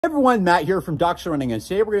Everyone, Matt here from Dr. Running, and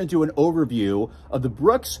today we're going to do an overview of the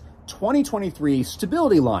Brooks 2023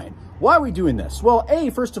 stability line. Why are we doing this? Well,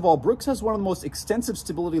 first of all, Brooks has one of the most extensive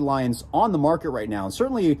stability lines on the market right now, and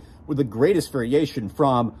certainly with the greatest variation,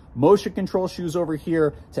 from motion control shoes over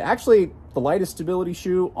here to actually the lightest stability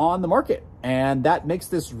shoe on the market. And that makes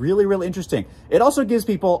this really, really interesting. It also gives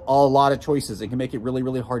people a lot of choices. It can make it really,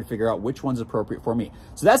 really hard to figure out which one's appropriate for me.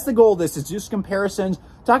 So that's the goal of this, is just comparisons,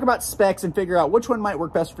 talk about specs, and figure out which one might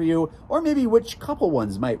work best for you, or maybe which couple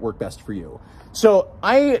ones might work best for you. So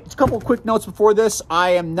a couple of quick notes before this.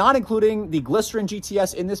 I am not including the Glycerin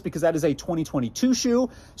GTS in this because that is a 2022 shoe.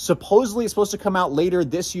 Supposedly it's supposed to come out later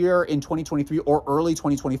this year in 2023 or early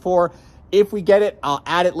 2024. If we get it, I'll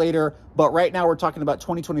add it later. But right now we're talking about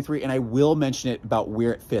 2023, and I will mention it about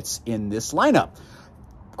where it fits in this lineup.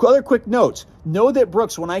 Other quick note, know that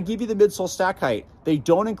Brooks, when I give you the midsole stack height, they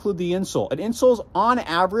don't include the insole. An insole's on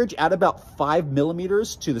average at about 5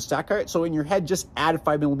 millimeters to the stack height. So in your head, just add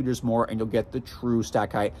 5 millimeters more and you'll get the true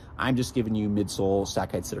stack height. I'm just giving you midsole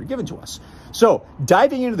stack heights that are given to us. So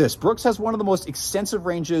diving into this, Brooks has one of the most extensive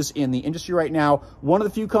ranges in the industry right now. One of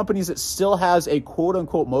the few companies that still has a quote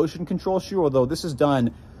unquote motion control shoe, although this is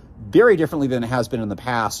done very differently than it has been in the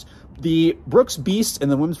past. The Brooks Beast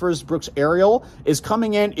and the women's version Brooks Ariel is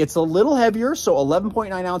coming in. It's a little heavier, so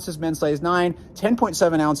 11.9 ounces men's size 9,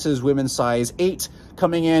 10.7 ounces women's size 8,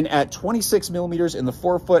 coming in at 26 millimeters in the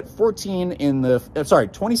forefoot, 14 in the,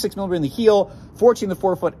 26 millimeter in the heel, 14 in the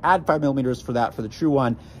forefoot, add 5 millimeters for that for the true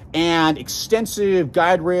one, and extensive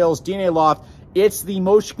guide rails, DNA loft. It's the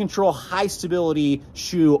motion control high stability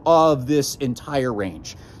shoe of this entire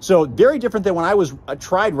range. So very different than when I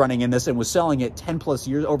tried running in this and was selling it 10 plus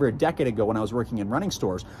years, over a decade ago when I was working in running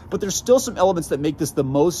stores. But there's still some elements that make this the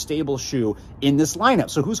most stable shoe in this lineup.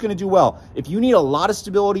 So who's going to do well? If you need a lot of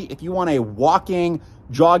stability, if you want a walking,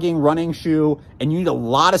 jogging, running shoe, and you need a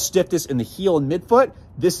lot of stiffness in the heel and midfoot,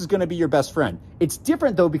 this is going to be your best friend. It's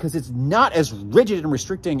different though because it's not as rigid and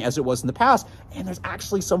restricting as it was in the past, and there's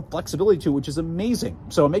actually some flexibility to it, which is amazing.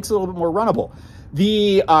 So it makes it a little bit more runnable.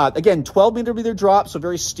 The again, 12 millimeter drop, so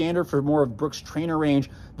very standard for more of Brooks trainer range.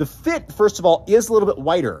 The fit, first of all, is a little bit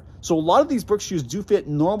wider. So a lot of these Brooks shoes do fit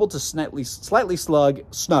normal to slightly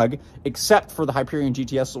snug, except for the Hyperion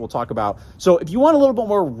GTS that we'll talk about. So if you want a little bit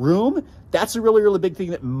more room, that's a really, really big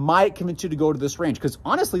thing that might convince you to go to this range. Because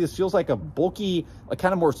honestly, this feels like a bulky, like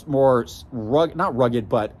kind of more rugged, not rugged,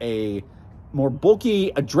 but a more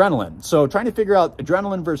bulky Adrenaline. So trying to figure out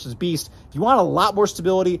Adrenaline versus Beast. If you want a lot more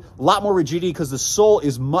stability, a lot more rigidity, because the sole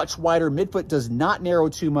is much wider, midfoot does not narrow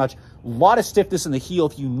too much, a lot of stiffness in the heel.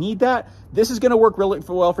 If you need that, this is going to work really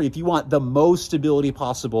well for you. If you want the most stability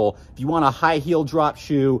possible, if you want a high heel drop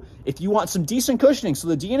shoe, if you want some decent cushioning. So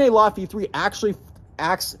the DNA Loft V3 actually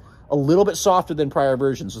acts a little bit softer than prior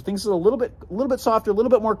versions. So things are a little bit softer, a little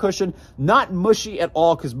bit more cushion, not mushy at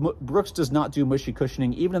all, because Brooks does not do mushy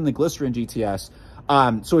cushioning, even in the Glycerin GTS.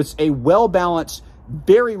 So it's a well-balanced,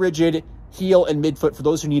 very rigid heel and midfoot for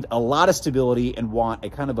those who need a lot of stability and want a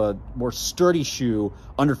kind of a more sturdy shoe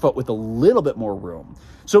underfoot with a little bit more room.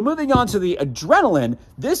 So moving on to the Adrenaline,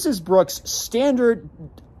 this is Brooks' standard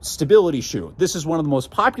stability shoe. This is one of the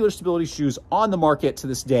most popular stability shoes on the market to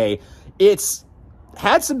this day. It's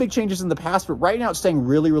had some big changes in the past, but right now it's staying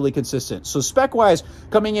really, really consistent. So spec-wise,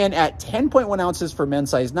 coming in at 10.1 ounces for men's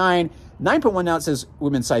size 9, 9.1 ounces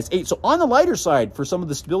women's size 8. So on the lighter side for some of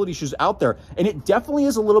the stability shoes out there, and it definitely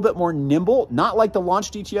is a little bit more nimble, not like the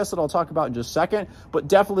Launch DTS that I'll talk about in just a second, but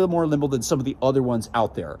definitely more nimble than some of the other ones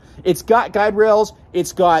out there. It's got guide rails.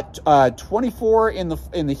 It's got 24 in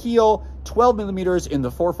the heel, 12 millimeters in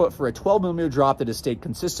the forefoot for a 12 millimeter drop that has stayed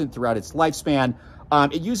consistent throughout its lifespan.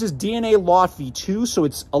 It uses DNA Loft V2, so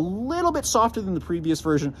it's a little bit softer than the previous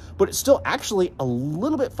version, but it's still actually a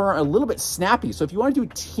little bit firm, a little bit snappy. So if you want to do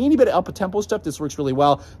a teeny bit of up-tempo stuff, this works really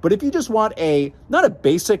well. But if you just want not a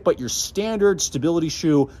basic, but your standard stability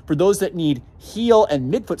shoe for those that need heel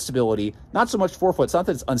and midfoot stability, not so much forefoot. It's not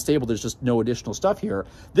that it's unstable, there's just no additional stuff here.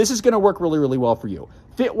 This is going to work really, really well for you.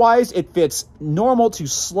 Fit-wise, it fits normal to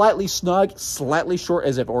slightly snug, slightly short,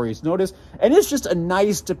 as I've already noticed, and it's just a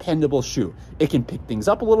nice, dependable shoe. It can pick things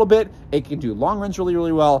up a little bit. It can do long runs really,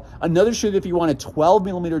 really well. Another shoe that if you want a 12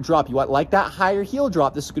 millimeter drop, you want like that higher heel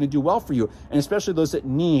drop, this is going to do well for you, and especially those that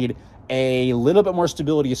need a little bit more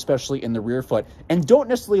stability, especially in the rear foot, and don't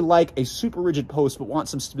necessarily like a super rigid post, but want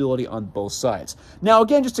some stability on both sides. Now,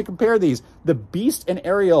 again, just to compare these, the Beast and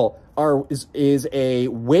Ariel is a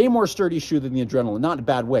way more sturdy shoe than the Adrenaline, not in a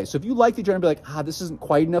bad way. So if you like the Adrenaline, be like, this isn't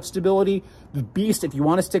quite enough stability, the Beast, if you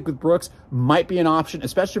want to stick with Brooks, might be an option,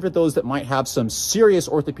 especially for those that might have some serious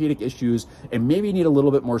orthopedic issues and maybe need a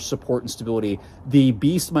little bit more support and stability. The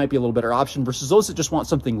Beast might be a little better option versus those that just want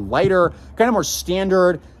something lighter, kind of more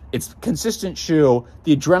standard. It's consistent shoe.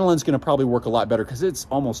 The Adrenaline's going to probably work a lot better because it's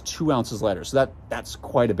almost 2 ounces lighter. So that's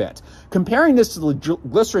quite a bit. Comparing this to the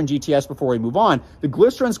Glycerin GTS before we move on, the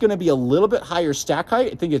Glycerin's going to be a little bit higher stack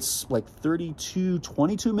height. I think it's like 22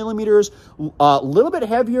 millimeters. A little bit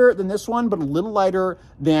heavier than this one, but a little lighter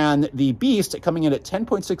than the Beast, coming in at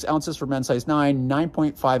 10.6 ounces for men's size 9,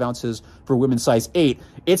 9.5 ounces for women's size 8.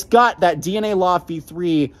 It's got that DNA Loft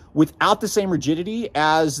V3 without the same rigidity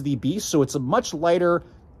as the Beast, so it's a much lighter,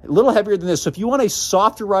 a little heavier than this. So if you want a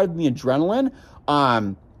softer ride than the Adrenaline,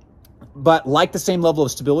 but like the same level of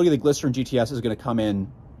stability, the Glycerin GTS is going to come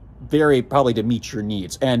in very probably to meet your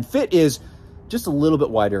needs. And fit is just a little bit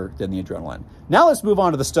wider than the Adrenaline. Now let's move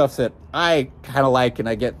on to the stuff that I kind of like, and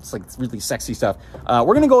I get it's like really sexy stuff. We're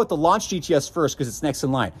going to go with the Launch GTS first because it's next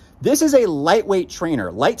in line. This is a lightweight trainer,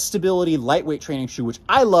 light stability, lightweight training shoe, which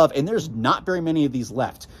I love, and there's not very many of these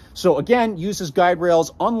left. So again, uses guide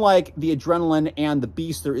rails. Unlike the Adrenaline and the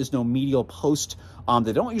Beast, there is no medial post.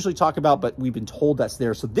 They don't usually talk about, but we've been told that's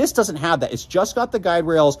there. So this doesn't have that. It's just got the guide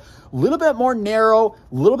rails, a little bit more narrow,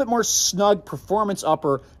 a little bit more snug performance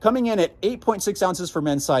upper, coming in at 8.6 ounces for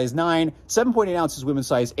men's size 9, 7.8 ounces women's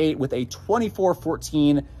size 8, with a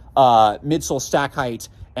 24-14 midsole stack height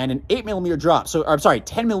and an 8 millimeter drop. So, I'm sorry,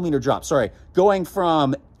 10 millimeter drop. Sorry, going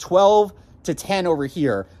from 12 to 10 over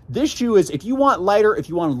here. This shoe is, if you want lighter, if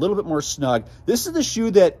you want a little bit more snug, this is the shoe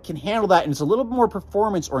that can handle that, and it's a little bit more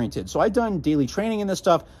performance oriented. So I've done daily training in this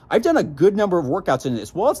stuff. I've done a good number of workouts in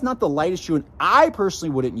this. Well, it's not the lightest shoe, and I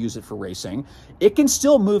personally wouldn't use it for racing. It can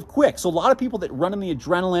still move quick. So a lot of people that run in the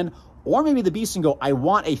Adrenaline or maybe the Beast and go, I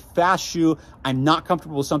want a fast shoe. I'm not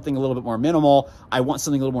comfortable with something a little bit more minimal. I want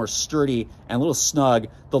something a little more sturdy and a little snug.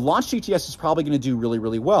 The Launch GTS is probably going to do really,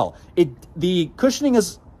 really well. The cushioning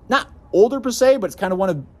is not older per se, but it's kind of one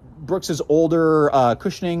of Brooks's older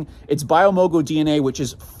cushioning. It's Biomogo DNA, which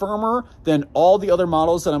is firmer than all the other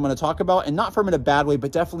models that I'm going to talk about, and not firm in a bad way,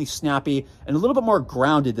 but definitely snappy and a little bit more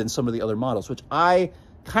grounded than some of the other models, which I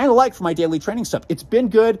kind of like for my daily training stuff. It's been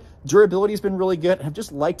good. Durability has been really good. I've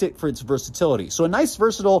just liked it for its versatility. So a nice,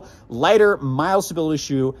 versatile, lighter, mild stability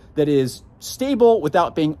shoe that is stable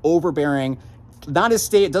without being overbearing. Not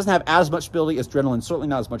as it doesn't have as much stability as Adrenaline, certainly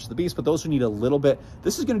not as much as the Beast, but those who need a little bit,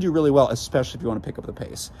 this is going to do really well, especially if you want to pick up the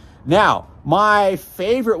pace. Now, my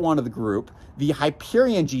favorite one of the group, the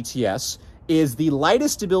Hyperion GTS, is the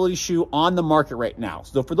lightest stability shoe on the market right now.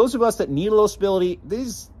 So for those of us that need a little stability,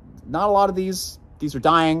 not a lot of these are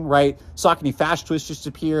dying, right? Saucony Fast Twist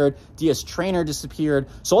disappeared, DS Trainer disappeared.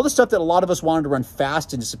 So all the stuff that a lot of us wanted to run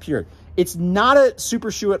fast and disappeared. It's not a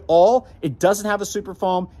super shoe at all. It doesn't have a super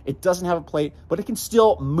foam. It doesn't have a plate, but it can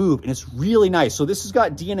still move, and it's really nice. So this has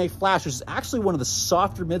got DNA Flash, which is actually one of the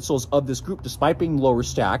softer midsoles of this group, despite being lower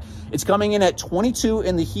stack. It's coming in at 22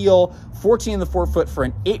 in the heel, 14 in the forefoot for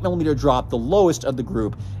an 8 millimeter drop, the lowest of the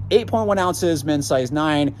group. 8.1 ounces, men's size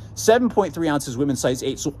 9, 7.3 ounces, women's size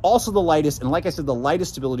 8. So also the lightest, and like I said, the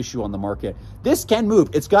lightest stability shoe on the market. This can move.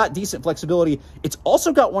 It's got decent flexibility. It's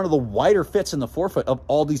also got one of the wider fits in the forefoot of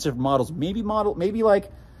all these different models. Maybe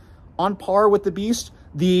like on par with the Beast.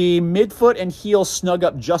 The midfoot and heel snug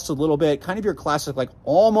up just a little bit. Kind of your classic, like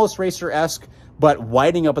almost racer-esque, but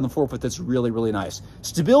widening up in the forefoot. That's really, really nice.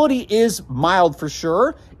 Stability is mild for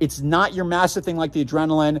sure. It's not your massive thing like the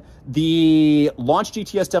Adrenaline. The Launch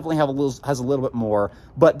GTS definitely has a little bit more,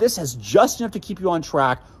 but this has just enough to keep you on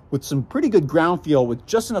track with some pretty good ground feel, with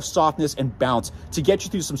just enough softness and bounce to get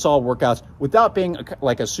you through some solid workouts without being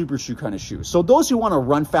like a super shoe kind of shoe. So those who want to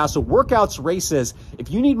run fast, so workouts, races,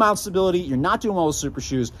 if you need mild stability, you're not doing well with super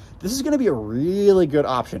shoes, this is going to be a really good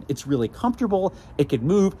option. It's really comfortable. It can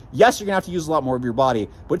move. Yes, you're going to have to use a lot more of your body,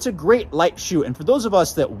 but it's a great light shoe. And for those of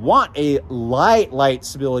us that want a light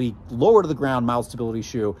stability, lower to the ground, mild stability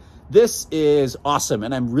shoe, this is awesome.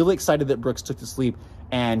 And I'm really excited that Brooks took this leap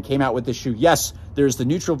and came out with this shoe. Yes, there's the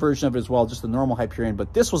neutral version of it as well, just the normal Hyperion,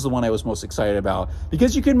 but this was the one I was most excited about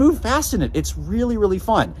because you can move fast in it. It's really, really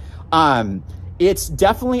fun. It's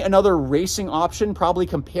definitely another racing option, probably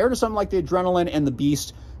compared to something like the Adrenaline and the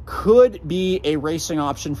Beast. Could be a racing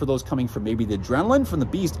option for those coming from maybe the Adrenaline. From the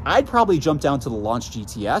Beast, I'd probably jump down to the Launch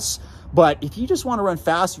GTS. But if you just want to run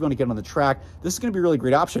fast, you want to get on the track, this is going to be a really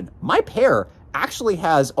great option. My pair actually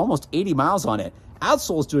has almost 80 miles on it.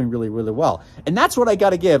 Outsole is doing really, really well. And that's what I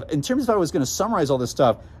got to give. In terms of if I was going to summarize all this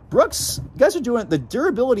stuff, Brooks, you guys are doing, the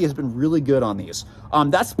durability has been really good on these.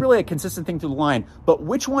 That's really a consistent thing through the line, but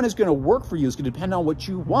which one is going to work for you is going to depend on what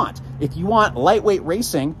you want. If you want lightweight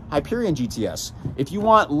racing, Hyperion GTS. If you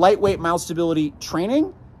want lightweight mount stability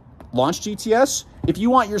training, Launch GTS. If you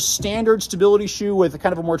want your standard stability shoe with a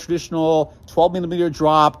kind of a more traditional 12mm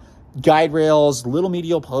drop, guide rails, little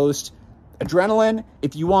medial post, Adrenaline.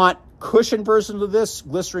 If you want cushion version of this,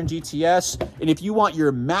 Glycerin GTS. And if you want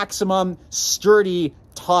your maximum sturdy,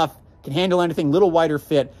 tough, can handle anything, little wider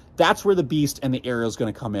fit, that's where the Beast and the Ariel is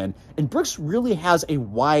going to come in. And Brooks really has a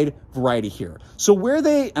wide variety here. So where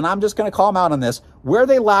they, and I'm just going to call them out on this, where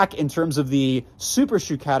they lack in terms of the super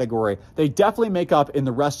shoe category, they definitely make up in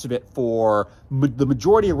the rest of it for the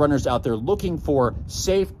majority of runners out there looking for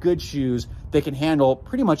safe, good shoes that can handle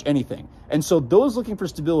pretty much anything. And so those looking for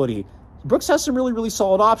stability, Brooks has some really, really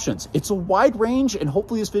solid options. It's a wide range, and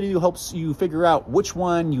hopefully this video helps you figure out which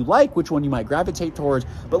one you like, which one you might gravitate towards.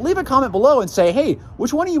 But leave a comment below and say, hey,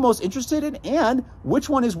 which one are you most interested in, and which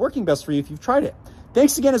one is working best for you if you've tried it.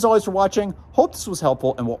 Thanks again, as always, for watching. Hope this was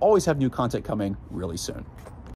helpful, and we'll always have new content coming really soon.